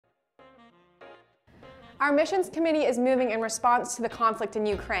Our missions committee is moving in response to the conflict in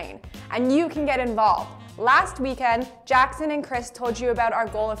Ukraine, and you can get involved. Last weekend, Jackson and Chris told you about our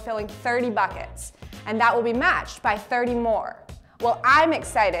goal of filling 30 buckets, and that will be matched by 30 more. Well, I'm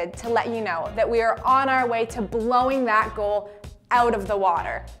excited to let you know that we are on our way to blowing that goal out of the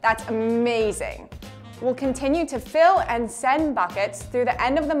water. That's amazing. We'll continue to fill and send buckets through the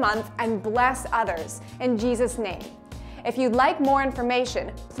end of the month and bless others in Jesus' name. If you'd like more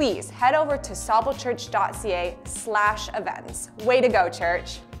information, please head over to saublechurch.ca/events. Way to go,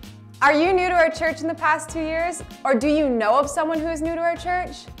 church. Are you new to our church in the past 2 years? Or do you know of someone who is new to our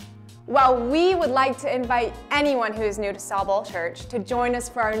church? Well, we would like to invite anyone who is new to Sauble Church to join us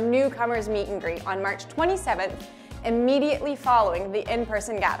for our newcomers meet and greet on March 27th, immediately following the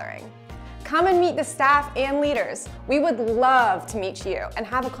in-person gathering. Come and meet the staff and leaders. We would love to meet you and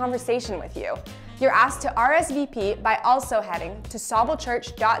have a conversation with you. You're asked to RSVP by also heading to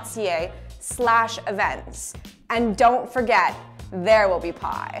saublechurch.ca/events. And don't forget, there will be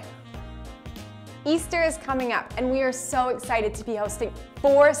pie. Easter is coming up, and we are so excited to be hosting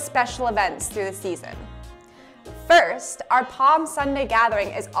 4 special events through the season. First, our Palm Sunday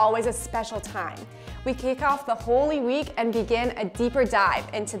gathering is always a special time. We kick off the Holy Week and begin a deeper dive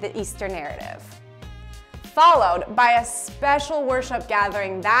into the Easter narrative, followed by a special worship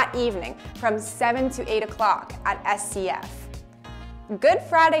gathering that evening from 7 to 8 o'clock at SCF. Good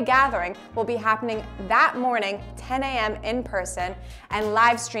Friday gathering will be happening that morning, 10 a.m. in person and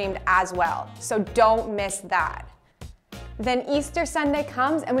live streamed as well, so don't miss that. Then Easter Sunday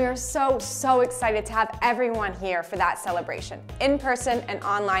comes, and we are so excited to have everyone here for that celebration, in person and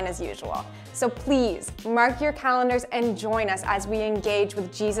online as usual. So please mark your calendars and join us as we engage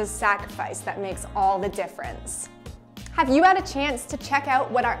with Jesus' sacrifice that makes all the difference. Have you had a chance to check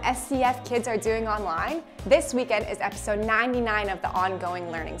out what our SCF kids are doing online? This weekend is episode 99 of the ongoing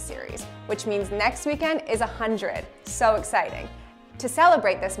learning series, which means next weekend is 100. So exciting. To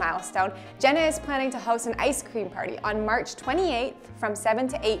celebrate this milestone, Jenna is planning to host an ice cream party on March 28th from 7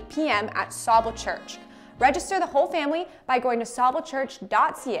 to 8 p.m. at Sauble Church. Register the whole family by going to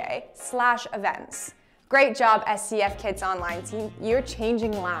saublechurch.ca/events. Great job, SCF Kids Online team. You're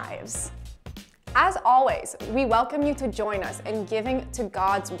changing lives. As always, we welcome you to join us in giving to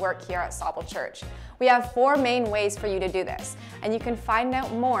God's work here at Sauble Church. We have 4 main ways for you to do this, and you can find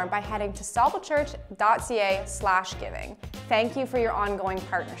out more by heading to saublechurch.ca/giving. Thank you for your ongoing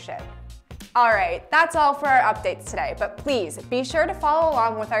partnership. All right, that's all for our updates today, but please be sure to follow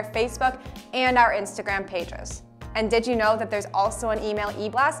along with our Facebook and our Instagram pages. And did you know that there's also an email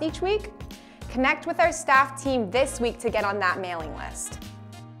e-blast each week? Connect with our staff team this week to get on that mailing list.